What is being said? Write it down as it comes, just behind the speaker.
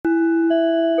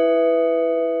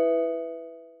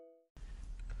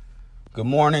Good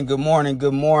morning, good morning,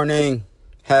 good morning.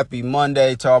 Happy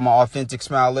Monday to all my Authentic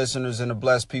Smile listeners and the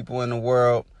blessed people in the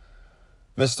world.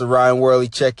 Mr. Ryan Worley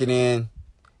checking in.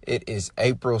 It is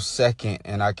April 2nd,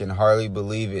 and I can hardly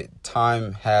believe it.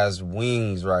 Time has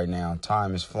wings right now.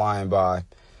 Time is flying by.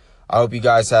 I hope you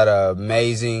guys had an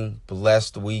amazing,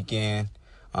 blessed weekend.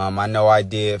 I know I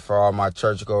did. For all my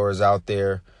churchgoers out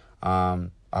there, I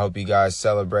hope you guys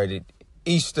celebrated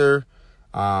Easter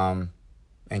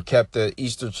and kept the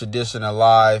Easter tradition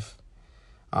alive.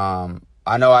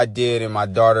 I know I did, and my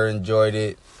daughter enjoyed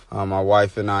it. My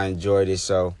wife and I enjoyed it,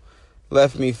 so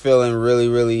left me feeling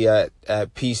really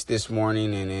at peace this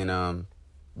morning, and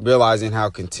realizing how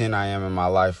content I am in my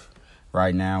life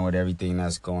right now with everything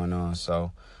that's going on.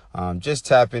 So just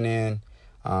tapping in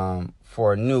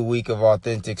for a new week of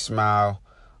Authentic Smile.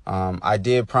 I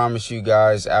did promise you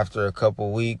guys after a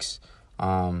couple weeks,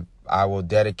 I will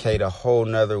dedicate a whole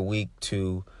nother week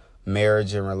to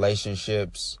marriage and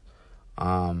relationships.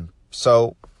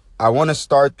 So I want to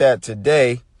start that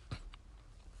today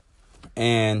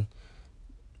and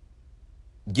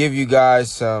give you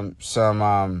guys some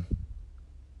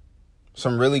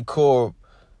really cool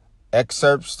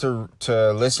excerpts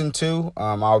to listen to.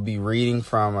 I'll be reading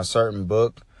from a certain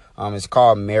book. It's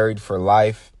called Married for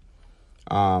Life.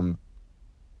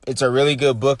 It's a really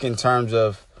good book in terms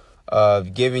of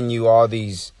giving you all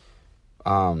these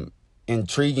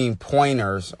intriguing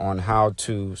pointers on how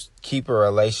to keep a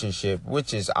relationship,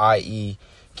 which is i.e.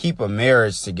 keep a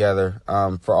marriage together.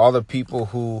 For all the people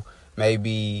who may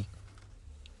be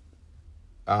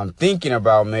thinking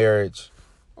about marriage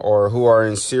or who are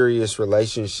in serious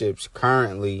relationships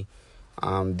currently,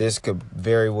 this could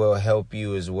very well help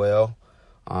you as well.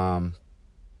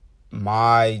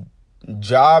 My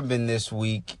job in this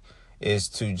week is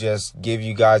to just give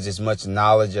you guys as much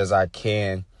knowledge as I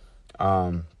can.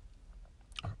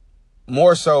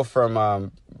 More so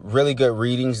from really good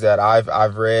readings that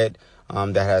I've read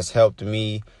that has helped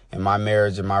me in my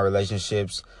marriage and my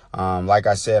relationships. Like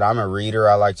I said, I'm a reader.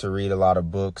 I like to read a lot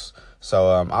of books.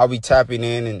 So I'll be tapping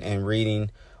in and reading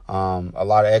a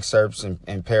lot of excerpts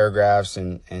and paragraphs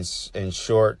and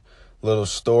short little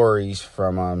stories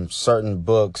from certain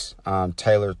books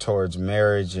tailored towards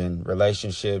marriage and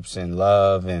relationships and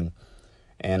love and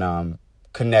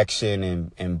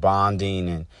connection and bonding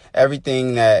and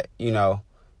everything that,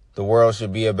 the world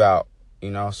should be about,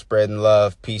 spreading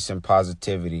love, peace, and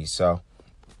positivity. So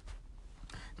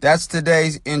that's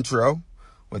today's intro.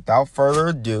 Without further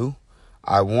ado,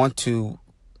 I want to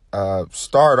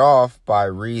start off by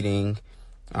reading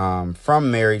from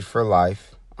Married for Life.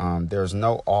 There's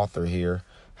no author here.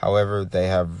 However,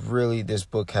 this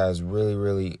book has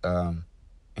really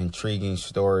intriguing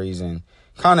stories and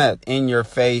kind of in your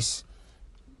face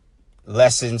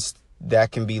lessons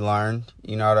that can be learned.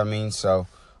 You know what I mean? So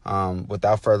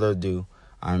without further ado,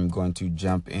 I'm going to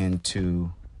jump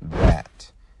into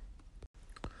that.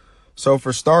 So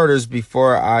for starters,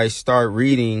 before I start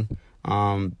reading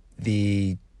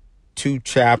the 2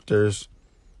 chapters,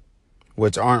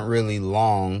 which aren't really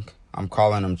long, I'm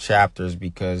calling them chapters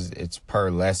because it's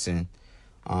per lesson.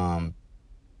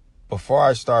 Before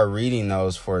I start reading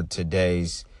those for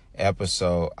today's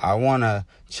episode, I want to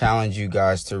challenge you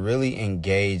guys to really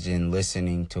engage in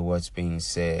listening to what's being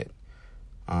said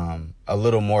a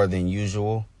little more than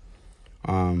usual.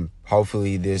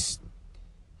 Hopefully this,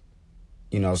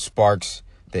 sparks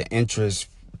the interest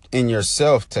in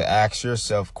yourself to ask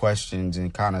yourself questions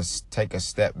and kind of take a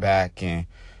step back and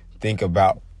think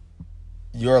about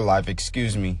your life.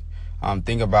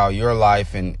 Think about your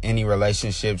life and any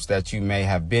relationships that you may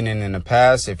have been in the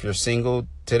past. If you're single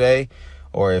today,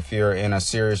 or if you're in a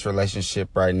serious relationship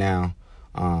right now,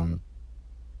 kind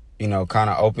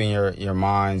of open your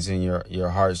minds and your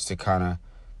hearts to kind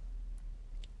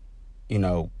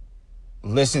of,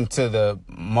 listen to the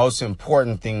most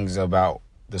important things about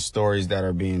the stories that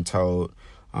are being told.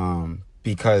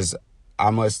 Because I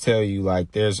must tell you,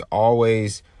 there's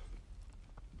always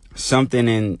something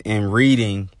in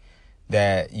reading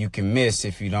that you can miss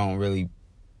if you don't really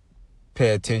pay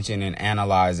attention and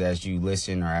analyze as you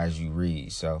listen or as you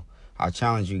read. So I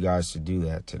challenge you guys to do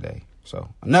that today.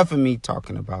 So enough of me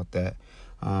talking about that.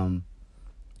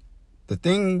 The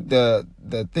thing that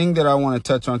I want to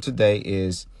touch on today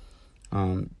is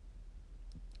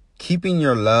keeping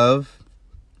your love,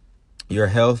 your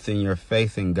health, and your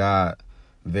faith in God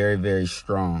very, very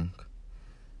strong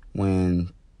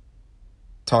when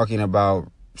talking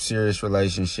about serious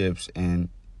relationships and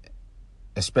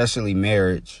especially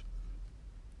marriage.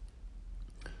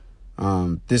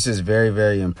 This is very,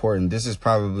 very important. This is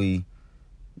probably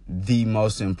the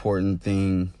most important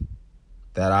thing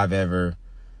that I've ever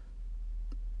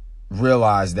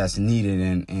realize that's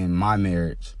needed in my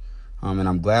marriage. And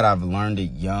I'm glad I've learned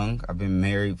it young. I'm in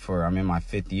my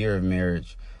 5th year of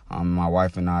marriage. My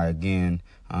wife and I, again,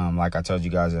 like I told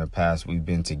you guys in the past, we've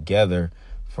been together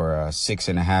for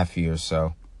 6.5 years.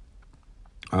 So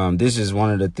this is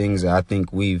one of the things that I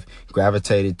think we've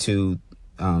gravitated to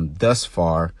thus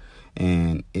far,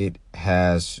 and it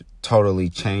has totally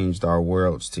changed our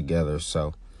worlds together.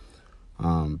 So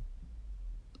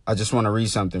I just want to read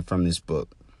something from this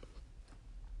book.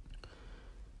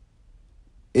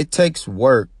 It takes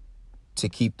work to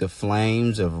keep the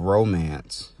flames of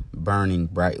romance burning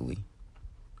brightly.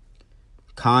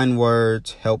 Kind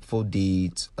words, helpful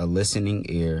deeds, a listening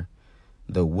ear,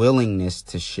 the willingness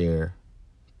to share,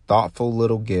 thoughtful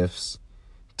little gifts,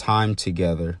 time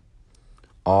together,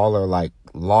 all are like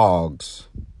logs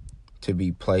to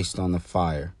be placed on the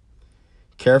fire,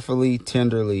 carefully,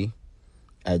 tenderly,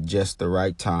 at just the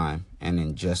right time and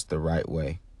in just the right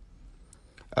way.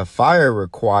 A fire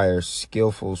requires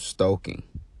skillful stoking,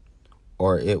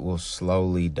 or it will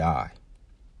slowly die.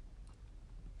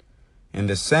 In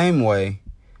the same way,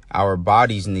 our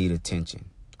bodies need attention.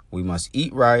 We must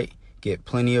eat right, get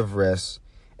plenty of rest,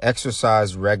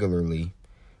 exercise regularly,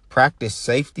 practice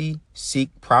safety, seek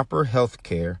proper health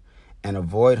care, and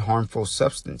avoid harmful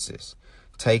substances.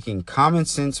 Taking common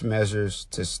sense measures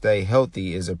to stay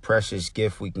healthy is a precious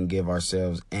gift we can give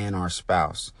ourselves and our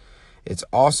spouse. It's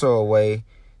also a way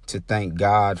to thank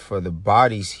God for the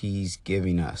bodies He's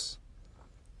giving us.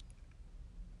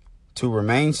 To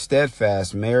remain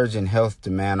steadfast, marriage and health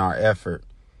demand our effort.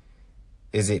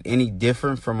 Is it any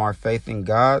different from our faith in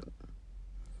God?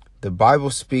 The Bible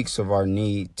speaks of our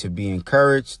need to be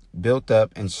encouraged, built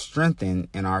up, and strengthened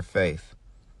in our faith.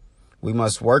 We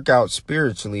must work out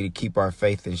spiritually to keep our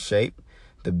faith in shape.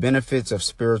 The benefits of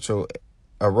spiritual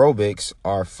aerobics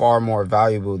are far more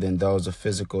valuable than those of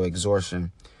physical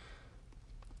exertion.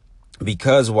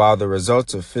 Because while the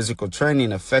results of physical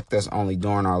training affect us only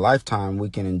during our lifetime,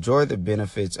 we can enjoy the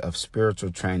benefits of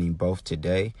spiritual training both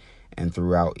today and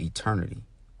throughout eternity.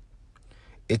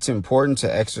 It's important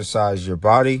to exercise your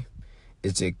body.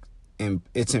 It's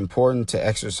important to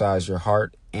exercise your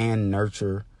heart and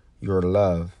nurture your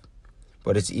love.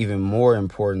 But it's even more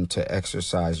important to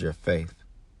exercise your faith.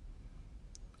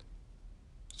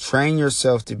 Train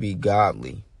yourself to be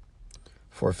godly,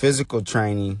 for physical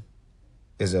training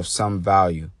is of some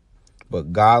value,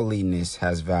 but godliness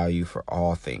has value for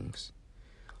all things,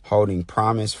 holding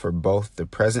promise for both the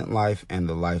present life and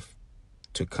the life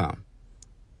to come.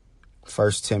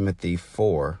 1 Timothy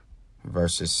 4,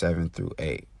 verses 7 through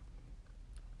 8.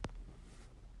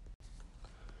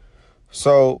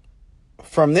 So,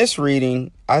 from this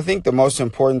reading, I think the most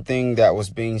important thing that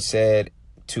was being said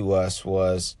to us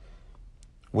was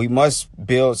we must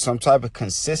build some type of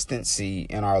consistency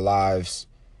in our lives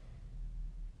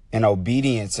and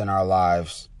obedience in our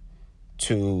lives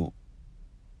to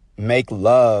make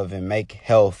love and make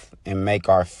health and make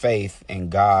our faith in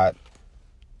God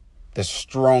the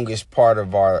strongest part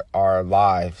of our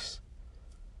lives,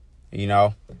 you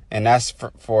know, and that's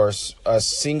for us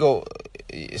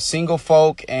single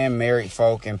folk and married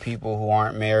folk and people who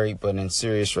aren't married but in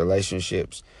serious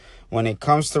relationships. When it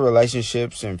comes to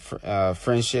relationships and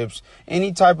friendships,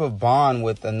 any type of bond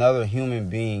with another human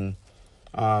being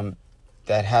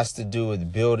that has to do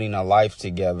with building a life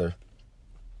together,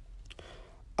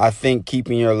 I think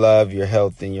keeping your love, your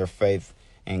health, and your faith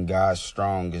in God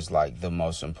strong is like the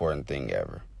most important thing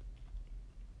ever.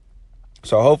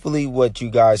 So hopefully what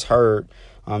you guys heard,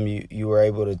 you were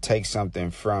able to take something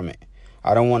from it.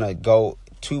 I don't want to go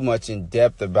too much in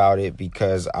depth about it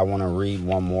because I want to read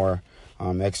one more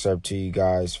excerpt to you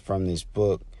guys from this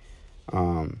book.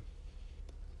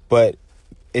 But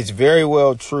it's very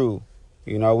well true.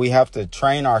 You know, we have to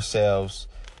train ourselves.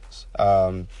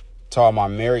 To all my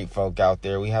married folk out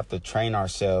there, we have to train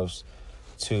ourselves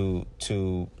to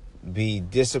be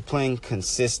disciplined,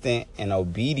 consistent, and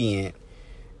obedient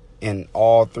in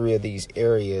all three of these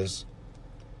areas,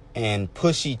 and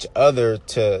push each other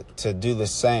to do the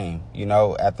same. You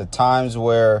know, at the times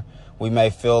where we may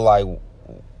feel like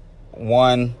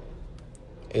one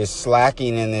is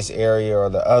slacking in this area or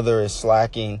the other is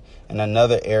slacking in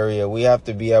another area, we have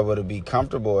to be able to be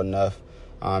comfortable enough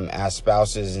as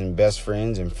spouses and best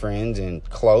friends and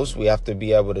close. We have to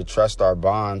be able to trust our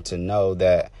bond to know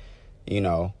that, you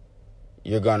know,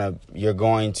 you're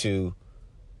going to,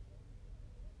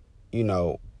 you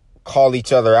know, call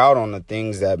each other out on the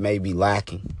things that may be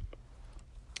lacking.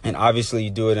 And obviously you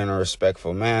do it in a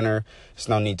respectful manner. There's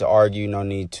no need to argue, no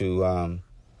need to,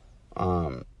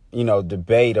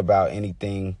 debate about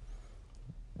anything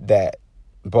that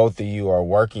both of you are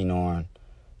working on.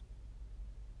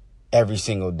 every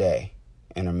single day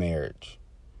in a marriage.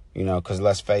 Because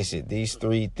let's face it, these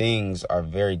three things are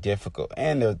very difficult.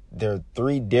 And they're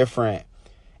three different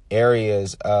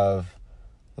areas of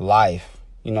life.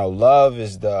 Love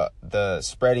is the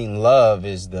spreading love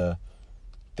is the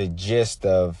gist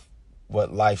of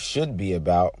what life should be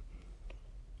about.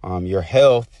 Your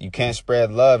health, you can't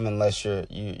spread love unless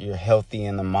you're healthy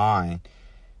in the mind.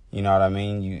 You know what I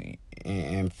mean?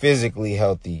 And physically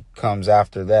healthy comes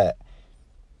after that.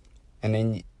 And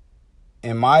then,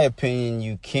 in my opinion,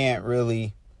 you can't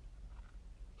really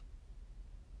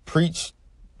preach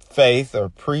faith or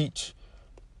preach,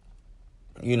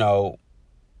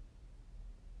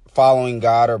 following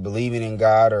God or believing in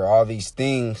God or all these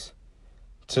things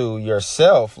to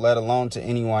yourself, let alone to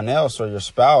anyone else or your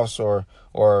spouse or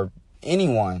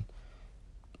anyone,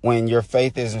 when your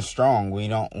faith isn't strong,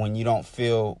 when you don't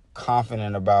feel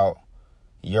confident about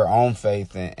your own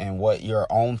faith and what your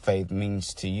own faith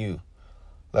means to you.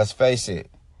 Let's face it,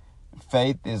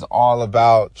 faith is all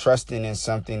about trusting in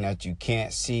something that you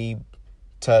can't see,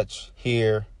 touch,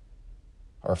 hear,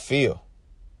 or feel,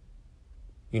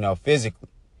 physically.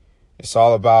 It's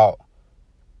all about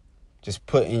just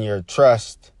putting your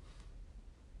trust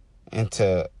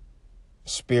into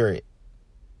spirit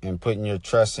and putting your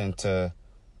trust into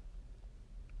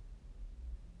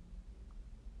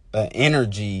an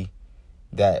energy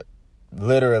that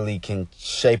literally can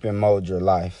shape and mold your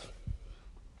life.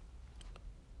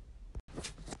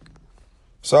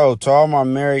 So, to all my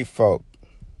married folk,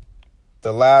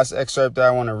 the last excerpt that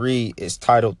I want to read is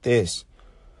titled this: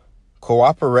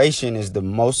 Cooperation is the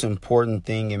most important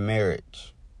thing in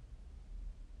marriage.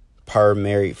 Per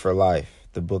Married for Life,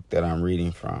 the book that I'm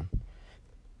reading from.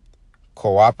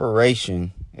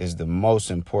 Cooperation is the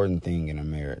most important thing in a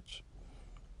marriage.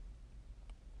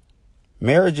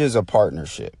 Marriage is a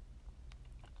partnership.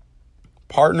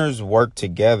 Partners work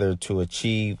together to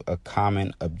achieve a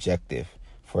common objective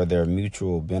for their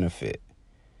mutual benefit.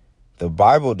 The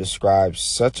Bible describes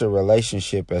such a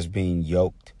relationship as being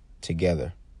yoked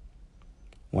together.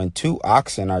 When two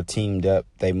oxen are teamed up,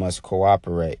 they must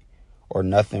cooperate, or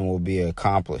nothing will be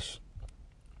accomplished.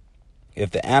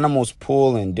 If the animals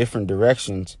pull in different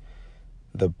directions,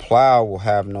 the plow will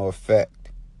have no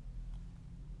effect.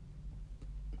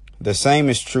 The same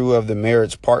is true of the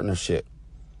marriage partnership.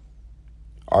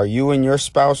 Are you and your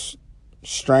spouse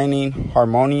straining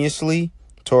harmoniously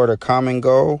toward a common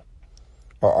goal,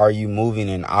 or are you moving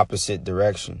in opposite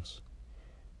directions,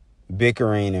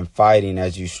 bickering and fighting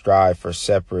as you strive for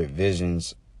separate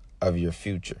visions of your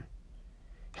future?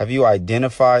 Have you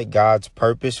identified God's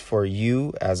purpose for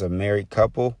you as a married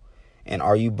couple, and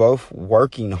are you both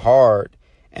working hard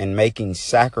and making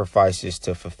sacrifices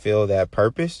to fulfill that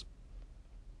purpose?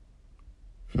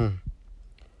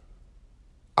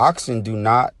 Oxen do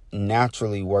not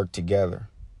naturally work together.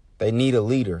 They need a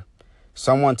leader,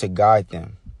 someone to guide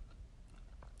them.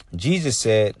 Jesus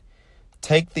said,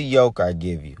 "Take the yoke I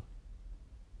give you.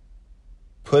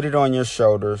 Put it on your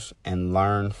shoulders and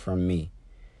learn from me.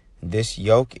 This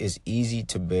yoke is easy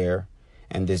to bear,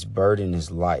 and this burden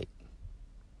is light."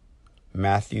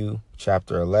 Matthew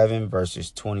chapter 11,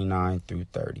 verses 29 through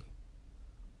 30.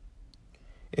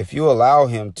 If you allow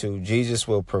him to, Jesus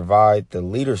will provide the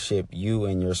leadership you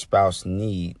and your spouse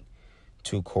need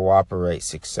to cooperate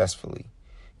successfully,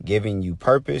 giving you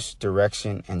purpose,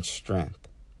 direction, and strength.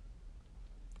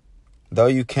 Though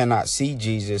you cannot see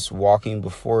Jesus walking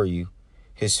before you,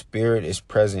 his spirit is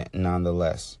present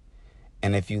nonetheless.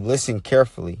 And if you listen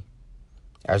carefully,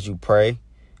 as you pray,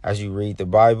 as you read the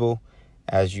Bible,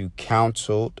 as you're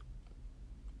counseled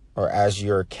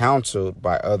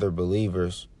by other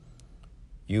believers,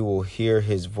 you will hear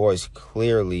his voice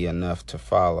clearly enough to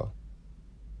follow.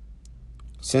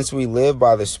 Since we live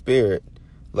by the Spirit,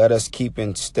 let us keep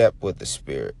in step with the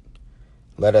Spirit.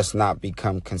 Let us not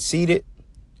become conceited.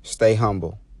 Stay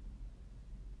humble,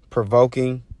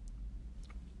 provoking,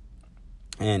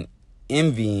 and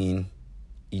envying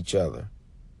each other.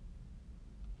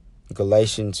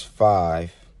 Galatians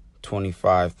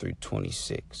 5:25 through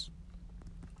 26.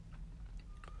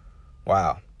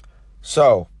 Wow.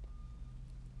 So,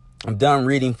 I'm done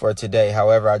reading for today.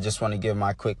 However, I just want to give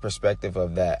my quick perspective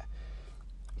of that.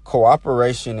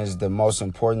 Cooperation is the most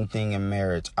important thing in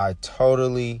marriage. I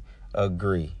totally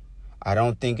agree. I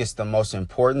don't think it's the most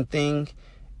important thing.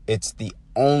 It's the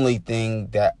only thing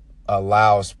that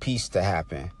allows peace to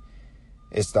happen.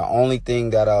 It's the only thing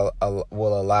that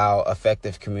will allow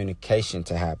effective communication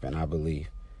to happen, I believe.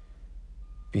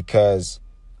 Because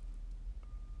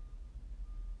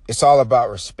it's all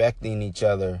about respecting each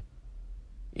other,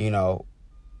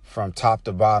 from top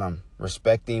to bottom,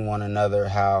 respecting one another,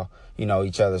 how,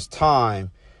 each other's time,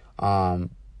 How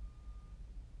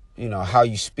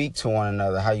you speak to one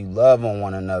another, how you love on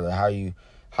one another, how you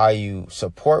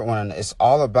support one another. It's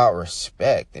all about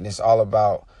respect, and it's all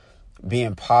about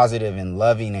being positive and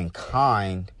loving and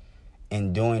kind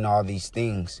and doing all these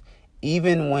things.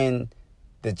 Even when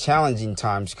the challenging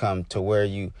times come to where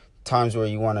you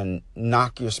want to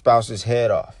knock your spouse's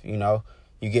head off,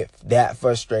 you get that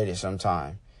frustrated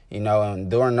sometimes, and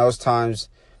during those times,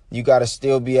 you got to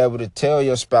still be able to tell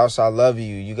your spouse, I love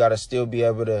you. You got to still be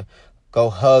able to go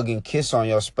hug and kiss on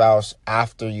your spouse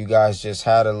after you guys just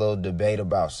had a little debate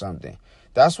about something.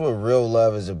 That's what real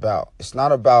love is about. It's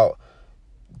not about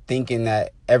thinking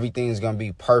that everything's going to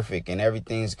be perfect and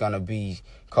everything's going to be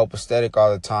copacetic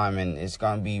all the time and it's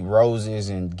going to be roses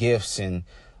and gifts and,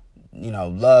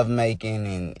 love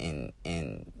making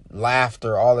and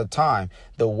laughter all the time.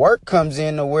 The work comes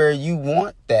in to where you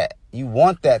want that. You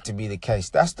want that to be the case.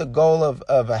 That's the goal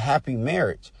of a happy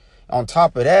marriage. On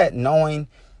top of that, knowing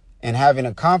and having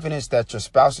a confidence that your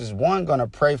spouse is, one, going to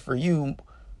pray for you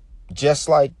just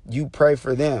like you pray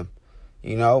for them.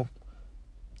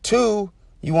 Two,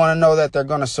 you want to know that they're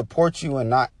going to support you and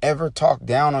not ever talk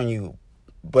down on you,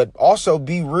 but also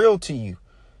be real to you.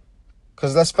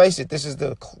 Because let's face it, this is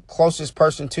the closest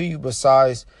person to you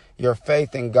besides your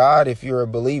faith in God if you're a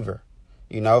believer,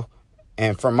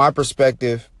 And from my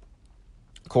perspective,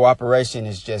 cooperation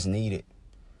is just needed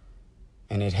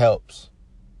and it helps.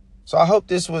 So I hope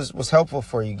this was helpful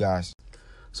for you guys.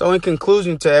 So in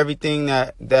conclusion to everything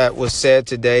that was said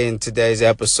today in today's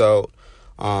episode,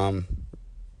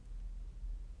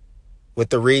 with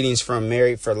the readings from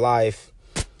Married for Life,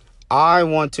 I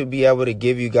want to be able to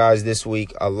give you guys this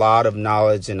week a lot of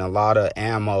knowledge and a lot of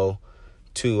ammo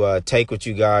to take with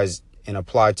you guys and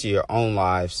apply to your own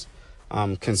lives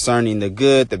concerning the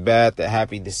good, the bad, the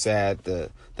happy, the sad, the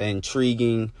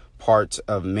intriguing parts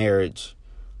of marriage.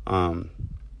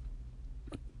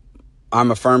 I'm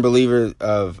a firm believer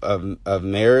of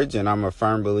marriage, and I'm a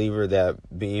firm believer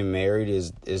that being married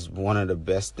is one of the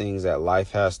best things that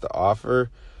life has to offer.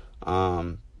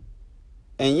 And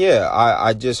yeah,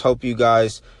 I just hope you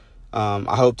guys,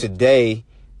 I hope today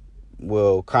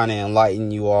will kind of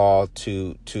enlighten you all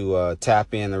to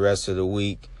tap in the rest of the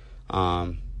week.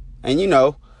 And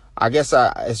I guess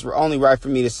it's only right for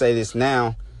me to say this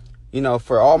now,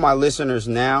 for all my listeners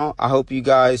now, I hope you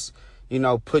guys,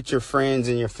 put your friends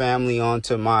and your family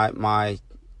onto my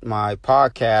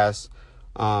podcast,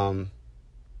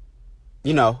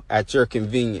 at your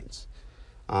convenience.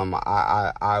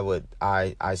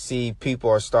 I see people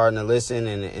are starting to listen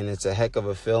and it's a heck of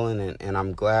a feeling and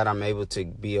I'm glad I'm able to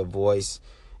be a voice.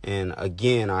 And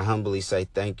again, I humbly say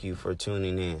thank you for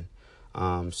tuning in.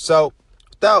 So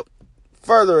without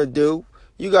further ado,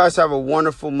 you guys have a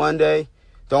wonderful Monday.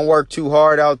 Don't work too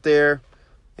hard out there.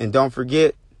 And don't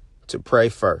forget to pray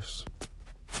first.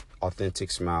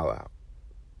 Authentic Smile out.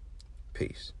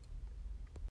 Peace.